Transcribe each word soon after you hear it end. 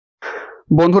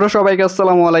বন্ধুরা সবাইকে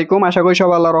আসসালামু আলাইকুম। আশা করি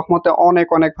সবাই আল্লাহর রহমতে অনেক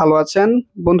অনেক ভালো আছেন।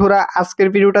 বন্ধুরা আজকের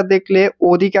ভিডিওটা দেখলে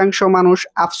অধিকাংশ মানুষ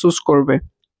আফসোস করবে।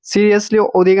 সিরিয়াসলি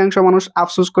অধিকাংশ মানুষ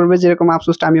আফসোস করবে, যেরকম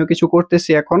আফসোসটা আমিও কিছু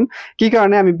করতেছি এখন। কি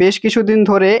কারণে? আমি বেশ কিছুদিন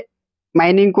ধরে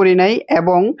মাইনিং করি নাই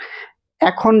এবং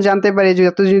এখন জানতে পারি যে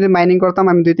এত যদি মাইনিং করতাম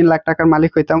আমি 2-3 লাখ টাকার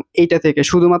মালিক হইতাম এইটা থেকে,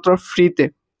 শুধুমাত্র ফ্রিতে।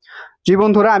 জি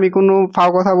বন্ধুরা, আমি কোনো ফাও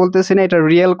কথা বলতেছি না, এটা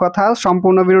রিয়েল কথা।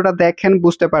 সম্পূর্ণ ভিডিওটা দেখেন,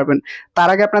 বুঝতে পারবেন। তার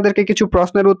আগে আপনাদেরকে কিছু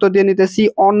প্রশ্নের উত্তর দিয়ে নিতেছি।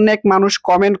 অনেক মানুষ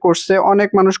কমেন্ট করছে, অনেক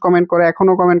মানুষ কমেন্ট করে,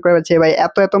 এখনো কমেন্ট করে যে ভাই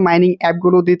এত এত মাইনিং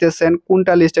অ্যাপগুলো দিতেছেন,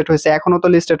 কোনটা লিস্টেড হয়েছে? এখনো তো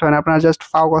লিস্টেড হয় না, আপনারা জাস্ট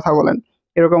ফাও কথা বলেন,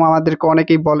 এরকম আমাদেরকে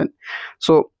অনেকেই বলেন।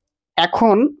 সো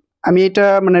এখন আমি এটা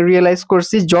মানে রিয়েলাইজ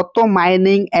করছি, যত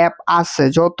মাইনিং অ্যাপ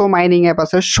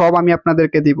আছে সব আমি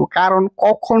আপনাদেরকে দিব। কারণ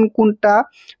কখন কোনটা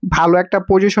ভালো একটা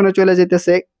পজিশনে চলে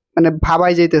যেতেছে মানে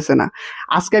ভাবাই যাইতেছে না।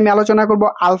 আজকে আমি আলোচনা করব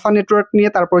আলফা নেটওয়ার্ক নিয়ে,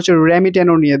 তারপর হচ্ছে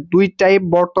রেমিটেনো নিয়ে। দুইটাই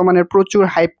বর্তমানে প্রচুর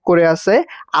হাইপ করে আছে।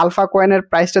 আলফা কয়েনের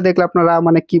প্রাইসটা দেখলে আপনারা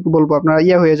মানে কি বলবো, আপনারা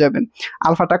হয়ে যাবেন।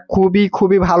 আলফাটা খুবই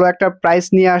খুবই ভালো একটা প্রাইস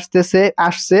নিয়ে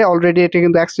আসছে অলরেডি। এটা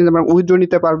কিন্তু এক্সচেঞ্জ আপনারা উইথড্র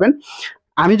নিতে পারবেন।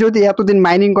 আমি যদি এতদিন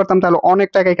মাইনিং করতাম তাহলে অনেক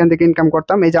টাকা এখান থেকে ইনকাম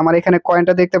করতাম। এই যে আমার এখানে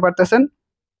কয়েনটা দেখতে পারতেছেন,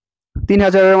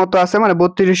 3000-এর মতো আছে, মানে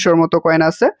 3200-এর মতো কয়েন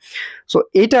আছে। সো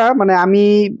এটা মানে আমি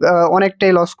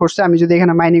অনেকটাই লস করছি। আমি যদি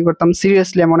এখানে মাইনিং করতাম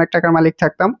সিরিয়াসলি আমি অনেক টাকার মালিক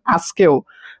থাকতাম আজকেও।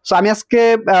 সো আমি আজকে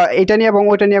এটা নিয়ে এবং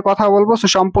ওইটা নিয়ে কথা বলবো। সো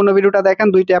সম্পূর্ণ ভিডিওটা দেখেন,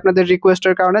 দুইটা আপনাদের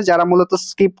রিকোয়েস্টের কারণে। যারা মূলত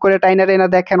স্কিপ করে টাইনা টাইনা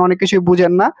দেখেন, অনেক কিছুই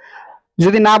বুঝেন না।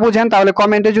 যদি না বুঝেন তাহলে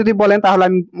কমেন্টে যদি বলেন, তাহলে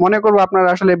আমি মনে করবো আপনারা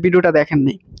আসলে ভিডিওটা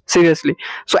দেখেননি সিরিয়াসলি।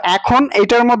 সো এখন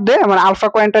এটার মধ্যে মানে আলফা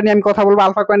কয়েনটা নিয়ে আমি কথা বলবো।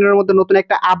 আলফা কয়েনের মধ্যে নতুন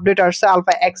একটা আপডেট আসছে,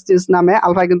 আলফা এক্সচেঞ্জ নামে।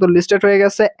 আলফা কিন্তু লিস্টেড হয়ে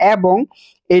গেছে এবং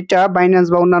এটা বাইন্যান্স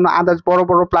বা অন্যান্য আদার্স বড়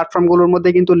বড় প্ল্যাটফর্মগুলোর মধ্যে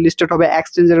কিন্তু লিস্টেড হবে,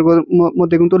 এক্সচেঞ্জের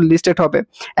মধ্যে কিন্তু লিস্টেড হবে।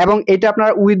 এবং এটা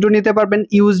আপনারা উইথড্র নিতে পারবেন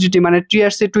ইউএসডিটি, মানে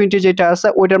TRC20 যেটা আছে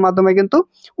ওইটার মাধ্যমে কিন্তু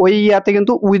ওই ইয়াতে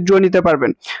কিন্তু উইথড্র নিতে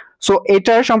পারবেন। সো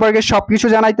এটার সম্পর্কে সবকিছু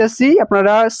জানাইতেছি,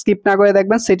 আপনারা স্কিপ না করে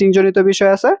দেখবেন, সেটিং জনিত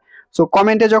বিষয় আছে। সো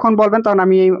কমেন্টে যখন বলবেন তখন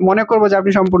আমি মনে করবো যে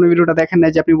আপনি সম্পূর্ণ ভিডিওটা দেখেন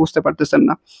নাই, যে আপনি বুঝতে পারতেছেন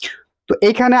না। তো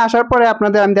এইখানে আসার পরে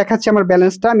আপনাদের আমি দেখাচ্ছি আমার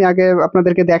ব্যালেন্সটা। আমি আগে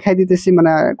আপনাদেরকে দেখাই দিতেছি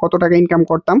মানে কত টাকা ইনকাম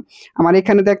করতাম। আমার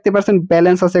এখানে দেখতে পাচ্ছেন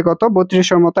ব্যালেন্স আছে কত,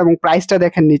 3200-এর মতো, এবং প্রাইসটা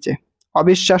দেখেন নিচে,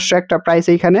 অবিশ্বাস্য একটা প্রাইস।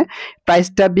 এইখানে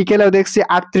প্রাইসটা বিকেলেও দেখছি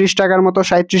 38 টাকার মতো,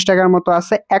 37 টাকার মতো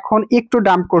আছে। এখন একটু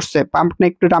ডাম্প করছে, পাম্পটা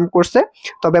একটু ডাম্প করছে,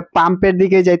 তবে পাম্পের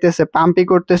দিকে যাইতেছে, পাম্পই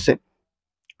করতেছে।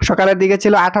 সকালের দিকে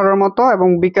ছিল 18-র মতো এবং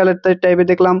বিকালের টাইপে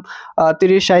দেখলাম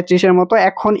 30-37-এর মতো।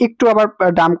 এখন একটু আবার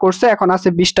ডাম্প করছে, এখন আছে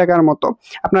 20 টাকার মতো।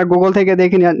 আপনার গুগল থেকে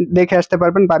দেখে আসতে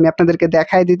পারবেন, বা আমি আপনাদেরকে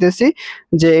দেখাই দিতেছি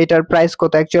যে এটার প্রাইস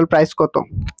কত, অ্যাকচুয়াল প্রাইস কত।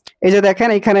 এই যে দেখেন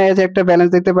এখানে যে একটা ব্যালেন্স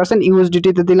দেখতে পাচ্ছেন, ইউএসডিটি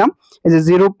তে দিলাম এই যে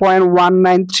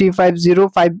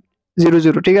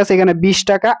 0.19350,500, ঠিক আছে। এখানে 20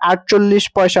 টাকা 48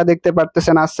 পয়সা দেখতে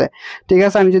পারতেছেন আছে, ঠিক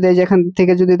আছে। আমি যদি এই যে এখান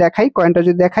থেকে যদি দেখাই, কয়েনটা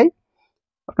যদি দেখাই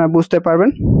আপনারা বুঝতে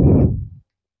পারবেন।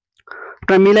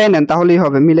 আপনারা মিলাই নেন তাহলেই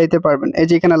হবে, মিলাইতে পারবেন। এই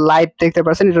যে এখানে লাইভ দেখতে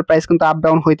পাচ্ছেন, এটার প্রাইস কিন্তু আপ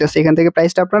ডাউন হইতেছে। এখান থেকে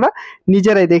প্রাইসটা আপনারা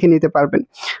নিজেরাই দেখে নিতে পারবেন।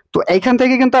 তো এইখান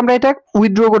থেকে কিন্তু আমরা এটা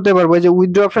উইথড্র করতে পারবো। এই যে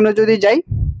উইথড্র অপশনে যদি যাই,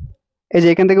 এই যে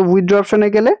এখান থেকে উইথড্র অপশনে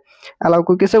গেলে, অ্যালাউ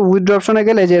কুকিসে উইথড্র অপশনে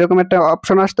গেলে যে এরকম একটা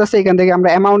অপশন আসতেছে, এখান থেকে আমরা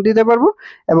অ্যামাউন্ট দিতে পারবো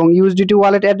এবং ইউএসডিটি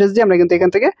ওয়ালেট অ্যাড্রেস দিয়ে আমরা কিন্তু এখান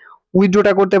থেকে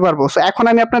উইথড্রটা করতে পারবো। সো এখন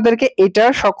আমি আপনাদেরকে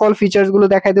এটার সকল ফিচার্স গুলো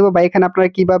দেখাই দেবো, বা এখানে আপনারা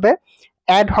কিভাবে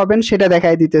অ্যাড হবেন সেটা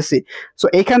দেখাই দিতেছি। সো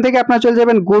এখান থেকে আপনারা চলে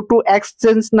যাবেন গো টু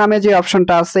এক্সচেঞ্জ নামে যে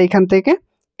অপশনটা আছে, এখান থেকে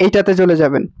এইটাতে চলে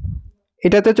যাবেন।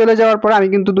 এটাতে চলে যাওয়ার পর আমি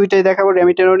কিন্তু দুইটাই দেখাবো।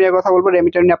 রেমিটেনো নিয়ে কথা বলবো,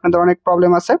 রেমিটেনো নিয়ে আপনাদের অনেক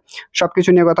প্রবলেম আছে, সবকিছু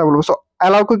নিয়ে কথা বলবো। সো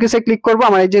অ্যালাউ কুকিসে ক্লিক করবো।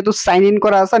 আমার যেহেতু সাইন ইন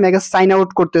করা আছে, আমি আগে সাইন আউট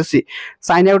করতেছি।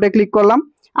 সাইন আউটে ক্লিক করলাম,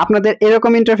 আপনাদের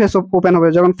এরকম ইন্টারফেস ওপেন হবে।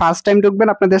 যখন ফার্স্ট টাইম ঢুকবেন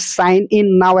আপনাদের সাইন ইন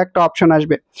নাও একটা অপশন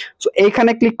আসবে। সো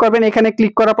এইখানে ক্লিক করবেন। এখানে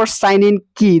ক্লিক করার পর সাইন ইন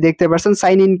কি দেখতে পাচ্ছেন,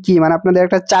 সাইন ইন কি মানে আপনাদের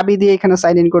একটা চাবি দিয়ে এখানে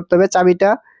সাইন ইন করতে হবে। চাবিটা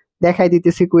দেখাই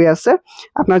দিতেছি কই আছে।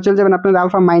 আপনারা চলে যাবেন আপনাদের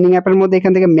আলফা মাইনিং অ্যাপের মধ্যে,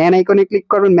 এখান থেকে ম্যান আইকনে ক্লিক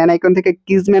করবেন। ম্যান আইকন থেকে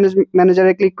কিজ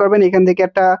ম্যানেজারে ক্লিক করবেন। এখান থেকে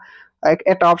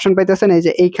একটা অপশন পাইতেছেন, এই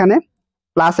যে এইখানে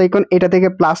প্লাস আইকন, এটা থেকে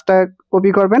প্লাসটা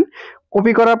কপি করবেন।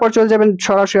 কপি করার পর চলে যাবেন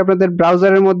সরাসরি আপনাদের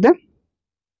ব্রাউজারের মধ্যে।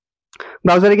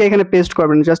 ব্রাউজারে গিয়ে এখানে পেস্ট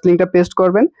করবেন, জাস্ট লিংকটা পেস্ট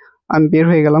করবেন। আমি বের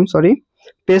হয়ে গেলাম, সরি।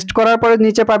 পেস্ট করার পরে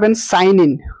নিচে পাবেন সাইন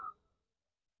ইন,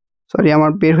 সরি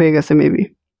আমার বের হয়ে গেছে মেবি।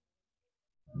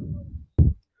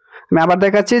 আমি আবার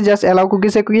দেখাচ্ছি, জাস্ট অ্যালাউ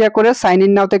কুকিসে ক্লিক করে সাইন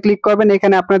ইন নাওতে ক্লিক করবেন।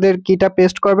 এখানে আপনাদের কিটা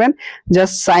পেস্ট করবেন,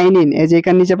 জাস্ট সাইন ইন, এই যে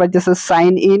এখানে নিচে পাচ্ছেন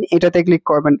সাইন ইন, এটাতে ক্লিক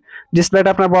করবেন। ডিসপ্লেটা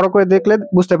আপনারা বড় করে দেখলে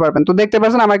বুঝতে পারবেন। তো দেখতে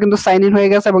পাচ্ছেন আমার কিন্তু সাইন ইন হয়ে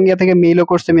গেছে এবং ইয়া থেকে মেইলও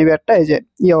করছে মেবি একটা, এই যে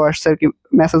আসছে আর কি,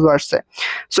 মেসেজও আসছে।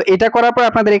 সো এটা করার পর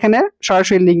আপনাদের এখানে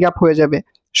সরাসরি লিংক আপ হয়ে যাবে।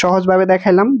 সহজভাবে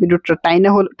দেখাইলাম, ভিডিওটা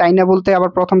টাইনা বলতে আবার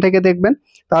প্রথম থেকে দেখবেন,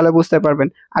 তাহলে বুঝতে পারবেন।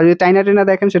 আর যদি টাইনা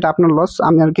দেখেন সেটা আপনার লস,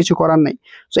 আমি আর কিছু করার নাই।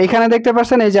 তো এখানে দেখতে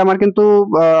পাচ্ছেন এই যে আমার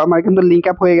কিন্তু লিঙ্ক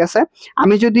আপ হয়ে গেছে।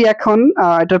 আমি যদি এখন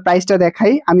এটার প্রাইসটা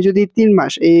দেখাই, আমি যদি 3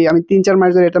 মাস, আমি 3-4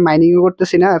 মাস ধরে এটা মাইনিং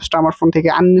করতেছি না, অ্যাপসটা আমার ফোন থেকে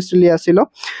আনইনস্টল ছিল।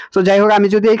 তো যাই হোক, আমি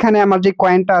যদি এখানে আমার যে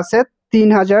কয়েনটা আছে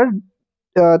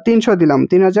 3,300 দিলাম,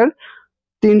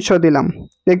 3,300 দিলাম,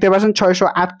 দেখতে পাচ্ছেন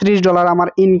 $638 আমার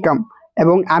ইনকাম,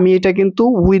 এবং আমি এটা কিন্তু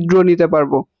উইথড্র নিতে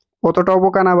পারবো। অতটা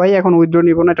অবকা না ভাই, এখন উইথড্র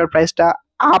নিব না, এটার প্রাইসটা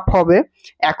আপ হবে।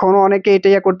 এখনো অনেকে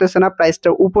এটাই করতেছে না, প্রাইসটা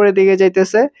উপরের দিকে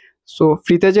যাইতেছে। সো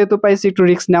ফ্রিতে যেহেতু পাইছি, একটু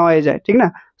রিস্ক নেওয়াই যায়, ঠিক না?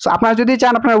 সো আপনারা যদি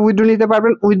চান আপনারা উইথড্র নিতে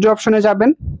পারবেন, উইথড্র অপশনে যাবেন,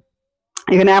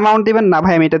 এখানে অ্যামাউন্ট দিবেন না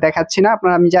ভাই, আমি এটা দেখাচ্ছি না,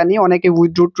 আপনারা আমি জানি অনেকে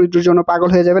উইথড্রোর জন্য পাগল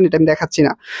হয়ে যাবেন, এটা আমি দেখাচ্ছি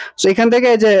না। সো এখান থেকে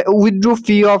যে উইথড্রো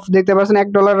ফি অফ দেখতে পাচ্ছেন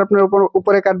 $1 আপনার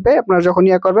উপরে কাটবে আপনারা যখন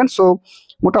করবেন। সো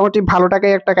মোটামুটি ভালো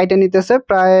টাকায় একটা কাইটা নিতেছে,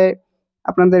 প্রায়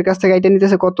আপনাদের কাছ থেকে কাইটা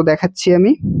নিতেছে কত দেখাচ্ছি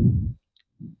আমি।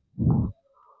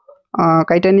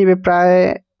 কাইটা নিবে প্রায়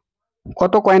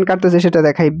কত কয়েন কাটতেছে সেটা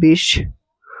দেখাই,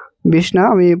 20 না,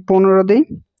 আমি 15 দিই,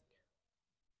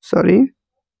 সরি,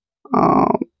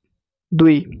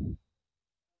 2,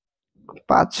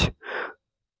 5,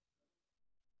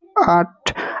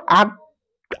 8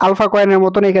 আলফা কয়েনের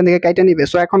মতন এখান থেকে কাইটা নিবে।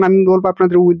 সো এখন আমি বলবো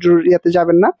আপনাদের উইথড্র ইয়াতে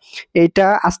যাবেন না, এইটা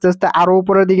আস্তে আস্তে আরো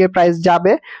উপরের দিকে প্রাইস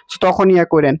যাবে, তখন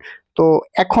করেন। তো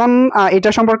এখন এটা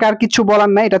সম্পর্কে আর কিছু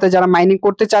বলার নাই, এটাতে যারা মাইনিং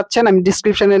করতে চাচ্ছেন আমি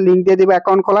ডিসক্রিপশনে লিংক দিয়ে দিব,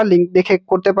 অ্যাকাউন্ট খোলা লিংক দেখে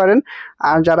করতে পারেন।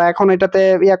 আর যারা এখন এটাতে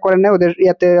করেন না, ওদের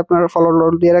ইয়াতে আপনার ফলো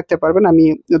দিয়ে রাখতে পারবেন, আমি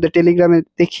ওদের টেলিগ্রামে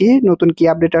দেখি নতুন কি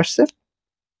আপডেট আসছে।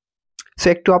 সো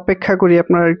একটু অপেক্ষা করি,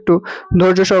 আপনারা একটু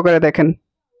ধৈর্য সহকারে দেখেন।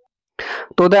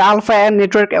 তো the alpha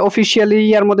network officially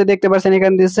ইয়ার মধ্যে দেখতে পাচ্ছেন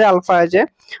এখানে দিয়েছে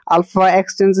alpha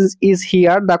exchange is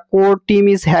here, the core team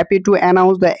is happy to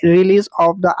announce the release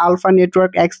of the alpha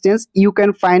network exchange. You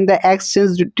can find the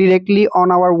exchange directly on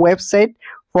our website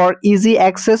for easy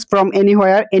access from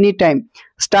anywhere anytime.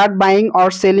 Start buying or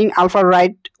selling alpha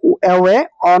right away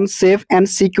on safe and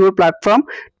secure platform.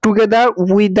 Together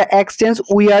with the exchange,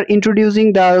 we are introducing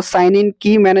the sign-in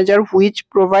key manager, which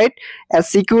provide a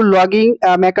secure logging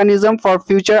mechanism for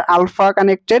future alpha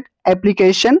connected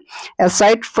application.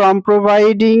 Aside from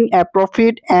providing a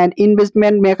profit and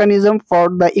investment mechanism for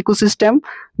the ecosystem,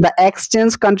 the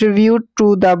exchange contribute to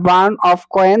the burn of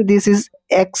coin. This is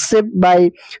except by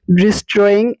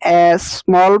destroying a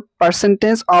small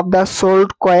percentage of the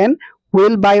sold coin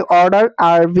will by order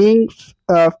are being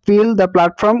fill the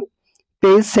platform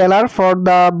pays seller for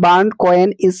the burned coin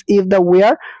is if the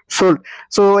were sold.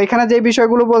 So এখানে যে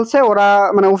বিষয়গুলো বলছে ওরা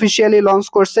মানে officially launch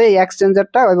করছে এই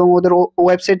এক্সচেঞ্জারটা, এবং ওদের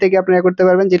ওয়েবসাইট থেকে আপনারা করতে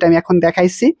পারবেন, যেটা আমি এখন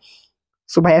দেখাইছি।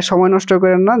 সো ভাইয়া সময় নষ্ট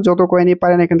করেন না, যত কয়েনই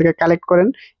পারেন এখান থেকে কালেক্ট করেন।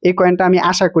 এই কয়েনটা আমি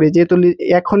আশা করি যেহেতু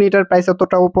এখনই এটার প্রাইস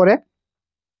এতটা উপরে,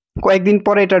 কয়েকদিন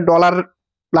পরে এটা ডলার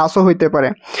প্লাসও হইতে পারে।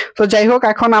 তো যাই হোক,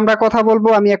 এখন আমরা কথা বলবো,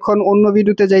 আমি এখন অন্য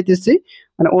ভিডিওতে যাইতেছি,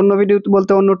 মানে অন্য ভিডিও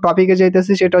বলতে অন্য টপিকে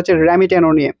যাইতেছি, সেটা হচ্ছে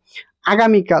রেমিটেনো নিয়ে।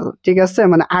 আগামীকাল, ঠিক আছে,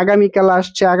 মানে আগামীকাল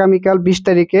আসছে, আগামীকাল 20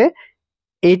 তারিখে।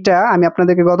 এইটা আমি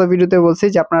আপনাদেরকে গত ভিডিওতে বলছি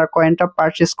যে আপনারা কয়েনটা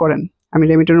পারচেস করেন। আমি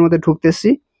রেমিটেনোর মধ্যে ঢুকতেছি,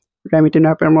 রেমিটেনো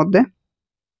অ্যাপের মধ্যে।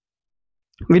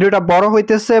 ভিডিওটা বড়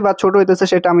হইতেছে বা ছোট হইতেছে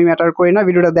সেটা আমি ম্যাটার করি না,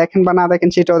 ভিডিওটা দেখেন বা না দেখেন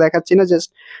সেটাও দেখাচ্ছি না, জাস্ট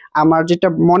আমার যেটা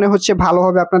মনে হচ্ছে ভালো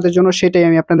হবে আপনাদের জন্য সেটাই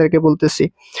আমি আপনাদেরকে বলতেছি।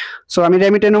 সো আমি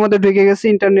রেমিটেনোর মধ্যে ঢুকে গেছি,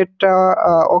 ইন্টারনেটটা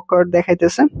অকওয়ার্ড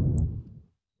দেখাইতেছে।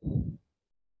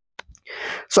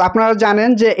 সো আপনারা জানেন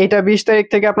যে এটা 20 তারিখ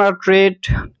থেকে আপনারা ট্রেড,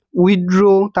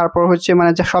 উইথড্রো, তারপর হচ্ছে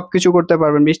মানে সবকিছু করতে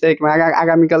পারবেন 20 তারিখ, মানে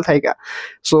আগামীকাল থেকে।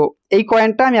 সো এই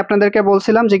কয়েনটা আমি আপনাদেরকে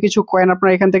বলছিলাম যে কিছু কয়েন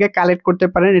আপনারা এখান থেকে কালেক্ট করতে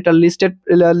পারেন। এটা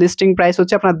লিস্টিং প্রাইস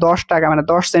হচ্ছে আপনার 10 টাকা, মানে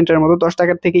 10 সেন্টের মতো, 10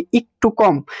 টাকার থেকে একটু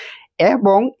কম,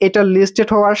 এবং এটা লিস্টেড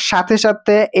হওয়ার সাথে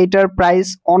সাথে এটার প্রাইস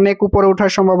অনেক উপরে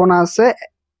ওঠার সম্ভাবনা আছে।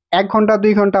 1 ঘন্টা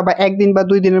 2 ঘন্টা বা 1 দিন বা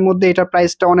 2 দিনের মধ্যে এটার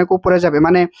প্রাইসটা অনেক উপরে যাবে,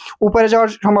 মানে উপরে যাওয়ার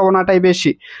সম্ভাবনাটাই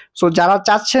বেশি। সো যারা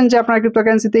চাচ্ছেন যে আপনারা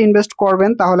ক্রিপ্টোকারেন্সিতে ইনভেস্ট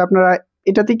করবেন, তাহলে আপনারা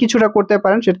এটাতে কিছুটা করতে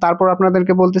পারেন, সেটা তারপর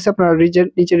আপনাদেরকে বলতেছি আপনারা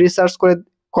নিচে রিসার্চ করে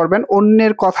করবেন,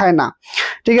 অন্যের কথায় না,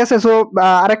 ঠিক আছে। সো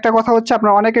আরেকটা কথা হচ্ছে,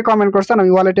 আপনারা অনেকে কমেন্ট করছেন,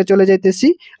 আমি ওয়ালেটে চলে যাইতেছি,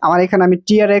 আমার এখানে আমি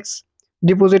TRX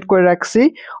ডিপোজিট করে রাখছি।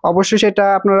 অবশ্যই সেটা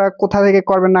আপনারা কোথা থেকে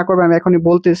করবেন না করবেন আমি এখনই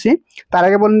বলতেছি। তার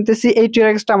আগে বলে নিতেছি এই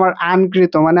TRXটা আমার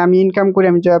আনকৃত, মানে আমি ইনকাম করি,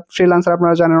 আমি যে ফ্রিল্যান্সার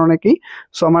আপনারা জানেন অনেকেই।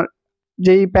 সো আমার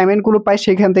যেই পেমেন্টগুলো পাই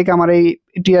সেখান থেকে আমার এই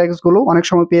টিআরএক্স গুলো অনেক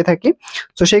সময় পেয়ে থাকি।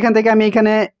 তো সেখান থেকে আমি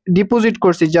এখানে ডিপোজিট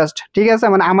করছি জাস্ট, ঠিক আছে,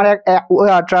 মানে আমার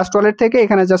ট্রাস্ট ওয়ালেট থেকে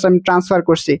এখানে জাস্ট আমি ট্রান্সফার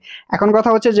করছি। এখন কথা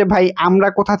হচ্ছে যে ভাই আমরা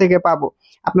কোথা থেকে পাবো?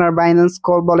 আপনার বাইন্যান্স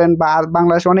বলেন বা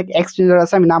বাংলাদেশে অনেক এক্সচেঞ্জার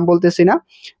আছে, আমি নাম বলতেছি না,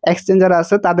 এক্সচেঞ্জার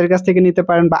আছে, তাদের কাছ থেকে নিতে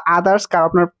পারেন, বা আদার্স কারো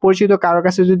আপনার পরিচিত কারোর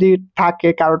কাছে যদি থাকে,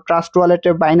 কারো ট্রাস্ট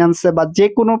ওয়ালেটে, বাইন্যান্সে বা যে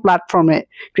কোনো প্ল্যাটফর্মে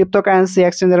ক্রিপ্টোকারেন্সি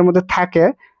এক্সচেঞ্জের মধ্যে থাকে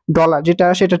ডলার, যেটা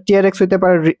সেটা টিআরএক্স হইতে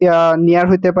পারে, নিয়ার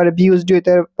হইতে পারে, বিইউএসডি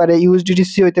হইতে পারে,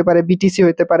 ইউএসডিটিসি হইতে পারে, বিটিসি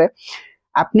হইতে পারে।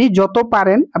 আপনি যত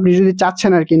পারেন, আপনি যদি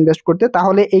চাচ্ছেন আর কি ইনভেস্ট করতে,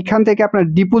 তাহলে এইখান থেকে আপনার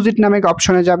ডিপোজিট নামে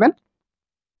অপশনে যাবেন।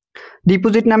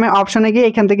 ডিপোজিট নামে অপশনে গিয়ে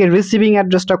এখান থেকে রিসিভিং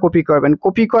অ্যাড্রেসটা কপি করবেন।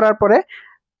 কপি করার পরে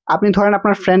আপনি ধরেন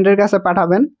আপনার ফ্রেন্ডের কাছে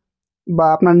পাঠাবেন, বা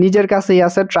আপনার নিজের কাছেই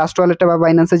আছে ট্রাস্ট ওয়ালেটে বা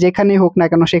বাইন্যান্সে, যেখানেই হোক না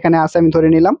কেন সেখানে আছে আমি ধরে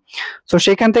নিলাম। তো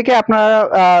সেখান থেকে আপনারা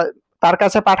তার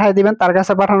কাছে পাঠিয়ে দিবেন। তার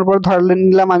কাছে পাঠানোর পর ধরে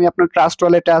নিলাম আমি আপনার ট্রাস্ট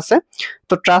ওয়ালেটে আছে।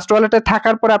 তো ট্রাস্ট ওয়ালেটে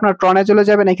থাকার পরে আপনার ট্রনে চলে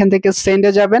যাবেন, এখান থেকে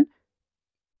সেন্ডে যাবেন,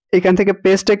 এখান থেকে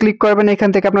পেস্টে ক্লিক করবেন, এখান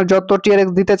থেকে আপনার যত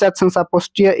টিআরএক্স দিতে চাচ্ছেন, সাপোজ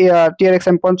টিআরএক্স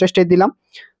আমি 50টাই দিলাম।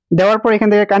 দেওয়ার পর এখান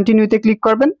থেকে কন্টিনিউতে ক্লিক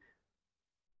করবেন,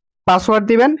 পাসওয়ার্ড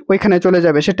দিবেন, ওইখানে চলে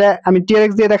যাবে। সেটা আমি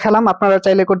টিআরএক্স দিয়ে দেখালাম, আপনারা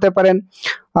চাইলে করতে পারেন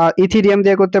ইথিরিয়াম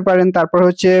দিয়ে করতে পারেন, তারপর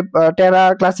হচ্ছে টেরা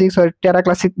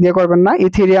ক্লাসিক দিয়ে করবেন না,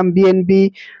 ethereum, BNB,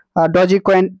 doji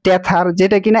coin, Tether,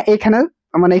 যেটা কিনা এখানে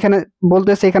মানে এখানে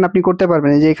বলতেছে এখানে আপনি করতে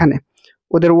পারবেন, যে এখানে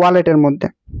ওদের ওয়ালেটের মধ্যে,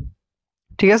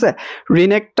 ঠিক আছে।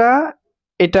 রিনেকটা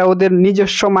এটা ওদের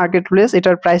নিজস্ব মার্কেট প্লেস,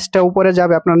 এটার প্রাইসটা উপরে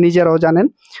যাবে, আপনারা নিজেরাও জানেন।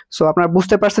 সো আপনারা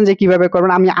বুঝতে পারছেন যে কিভাবে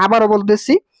করবেন। আমি আবারও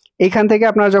বলতেছি, এখান থেকে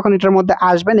আপনারা যখন এটার মধ্যে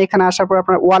আসবেন, এখানে আসার পর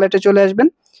আপনার ওয়ালেটে চলে আসবেন,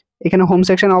 এখানে হোম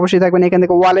সেকশন অবশ্যই থাকবেন, এখান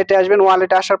থেকে ওয়ালেটে আসবেন।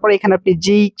 ওয়ালেটে আসার পর এখানে আপনি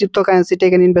যেই ক্রিপ্টোকারেন্সিটা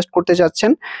এখানে ইনভেস্ট করতে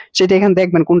চাচ্ছেন সেটা এখানে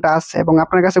দেখবেন কোনটা আছে, এবং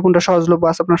আপনার কাছে কোনটা সহজলভ্য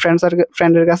আছে, আপনার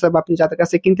ফ্রেন্ডের কাছে বা আপনি যাদের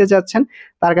কাছে কিনতে যাচ্ছেন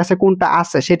তার কাছে কোনটা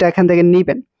আছে সেটা এখান থেকে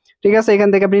নিবেন, ঠিক আছে। এখান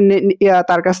থেকে আপনি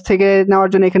তার কাছ থেকে নেওয়ার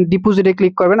জন্য এখানে ডিপোজিটে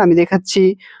ক্লিক করবেন। আমি দেখাচ্ছি,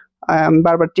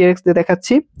 বারবার টিআরএক্স দিয়ে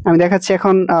দেখাচ্ছি, আমি দেখাচ্ছি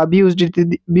এখন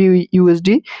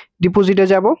বিইউএসডি ডিপোজিটে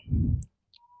যাব।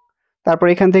 তারপর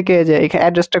এখান থেকে যে এখানে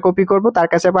অ্যাড্রেসটা কপি করব, তার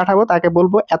কাছে পাঠাবো, তাকে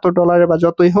বলবো এত ডলারের বা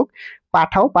যতই হোক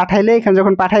পাঠাও। পাঠাইলে এখানে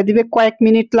যখন পাঠাই দিবে কয়েক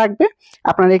মিনিট লাগবে,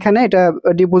 আপনার এখানে এটা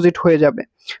ডিপোজিট হয়ে যাবে।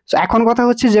 তো এখন কথা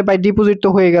হচ্ছে যে ভাই ডিপোজিট তো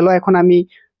হয়ে গেল, এখন আমি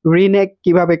রিনেক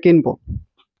কিভাবে কিনবো?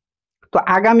 তো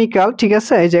আগামীকাল, ঠিক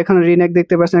আছে, এই যে এখানে রিনেক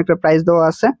দেখতে পাচ্ছেন একটা প্রাইস দেওয়া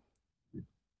আছে,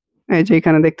 এই যে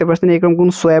এখানে দেখতে পাচ্ছেন এরকম কোন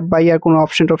সোয়াপ বা ইয়ার কোনো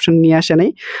অপশন নিয়ে আসে নাই,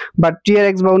 বাট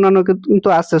টিআরএক্স বা অন্যান্য কিন্তু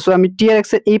আছে। সো আমি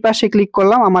টিআরএক্স এর এই পাশে ক্লিক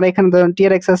করলাম, আমার এখানে ধরেন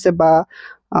টিআরএক্স আছে বা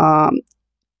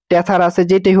টেথার আছে,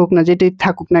 যেটাই হোক না, যেটাই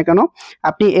থাকুক না কেন,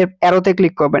 আপনি অ্যারোতে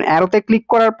ক্লিক করবেন। অ্যারোতে ক্লিক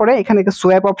করার পরে এখানে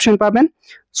সোয়াপ অপশন পাবেন।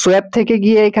 সোয়াপ থেকে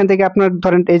গিয়ে এখান থেকে আপনার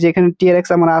ধরেন এই যে এখানে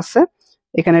টিআরএক্স আমার আছে,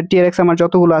 এখানে টিআরএক্স আমার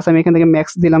যতগুলো আছে আমি এখান থেকে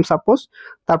ম্যাক্স দিলাম সাপোজ।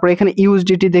 তারপরে এখানে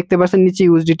ইউএসডিটি দেখতে পাচ্ছেন, নিচে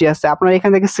ইউএসডিটি আছে, আপনারা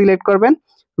এখান থেকে সিলেক্ট করবেন,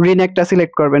 রিনেকটা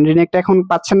সিলেক্ট করবেন। রিনেকটা এখন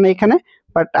পাচ্ছেন না এখানে,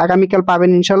 বাট আগামীকাল পাবেন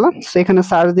ইনশাল্লাহ। সো এখানে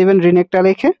সার্চ দিবেন, রিনেকটা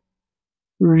লিখে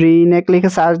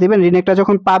সার্চ দিবেন। রিনেকটা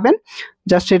যখন পাবেন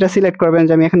জাস্ট সেটা সিলেক্ট করবেন,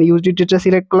 যে আমি এখন ইউএসডিটিটা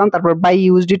সিলেক্ট করলাম, তারপর বাই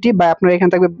ইউএসডিটি, বা আপনার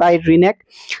এখানে থাকবে বাই রিনেক,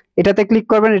 এটাতে ক্লিক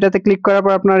করবেন। এটাতে ক্লিক করার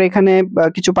পর আপনার এখানে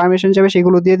কিছু পারমিশন যাবে,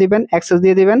 সেগুলো দিয়ে দিবেন, অ্যাক্সেস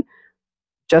দিয়ে দিবেন।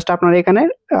 জাস্ট আপনার এখানে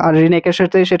রিনেকের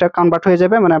সাথে সেটা কনভার্ট হয়ে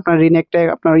যাবে, মানে আপনার রিনেকটা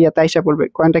আপনার ইয়াতে আইসা পড়বে,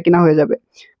 কয়েনটা কিনা হয়ে যাবে।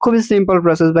 খুবই সিম্পল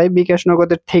প্রসেস ভাই, বিকাশ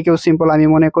নগদের থেকেও সিম্পল আমি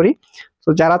মনে করি। তো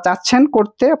যারা চাচ্ছেন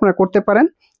করতে, আপনারা করতে পারেন,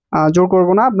 জোর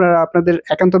করবো না, আপনারা আপনাদের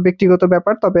একান্ত ব্যক্তিগত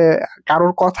ব্যাপার। তবে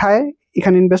কারোর কথায়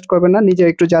এখানে ইনভেস্ট করবেন না, নিজে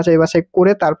একটু যাচাই বাছাই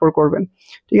করে তারপর করবেন,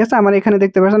 ঠিক আছে। আমার এখানে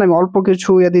দেখতে পাচ্ছেন আমি অল্প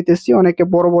কিছু দিতেছি, অনেকে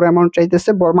বড় বড় অ্যামাউন্ট চাইতেছে,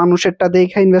 বড় মানুষেরটা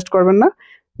দেখে ইনভেস্ট করবেন না,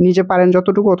 নিজে পারেন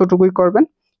যতটুকু অতটুকুই করবেন,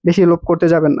 বেশি লোভ করতে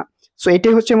যাবেন না। সো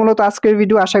এটাই হচ্ছে মূলত আজকের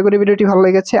ভিডিও, আশা করি ভিডিওটি ভালো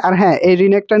লেগেছে। আর হ্যাঁ, এই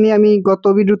রিনেকটা নিয়ে আমি গত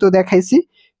ভিডিওতে দেখাইছি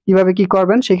কিভাবে কি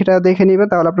করবেন, সেটা দেখে নিবেন,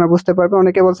 তাহলে আপনারা বুঝতে পারবেন।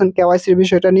 অনেকে বলছেন কেওয়াইসির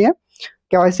বিষয়টা নিয়ে,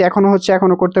 কেওয়াইসি এখনো হচ্ছে,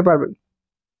 এখনো করতে পারবেন।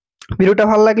 ভিডিওটা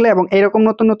ভালো লাগলে এবং এরকম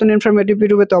নতুন নতুন ইনফরমেটিভ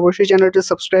ভিডিও পেতে অবশ্যই চ্যানেলটি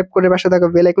সাবস্ক্রাইব করে পাশে থাকা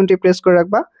বেল আইকনটি প্রেস করে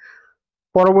রাখবা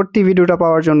পরবর্তী ভিডিওটা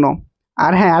পাওয়ার জন্য।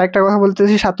 আর হ্যাঁ, আরেকটা কথা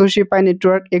বলতেছি, সাতোশি পাই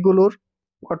নেটওয়ার্ক এগুলোর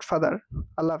গডফাদার।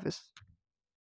 আল্লাহ হাফেজ।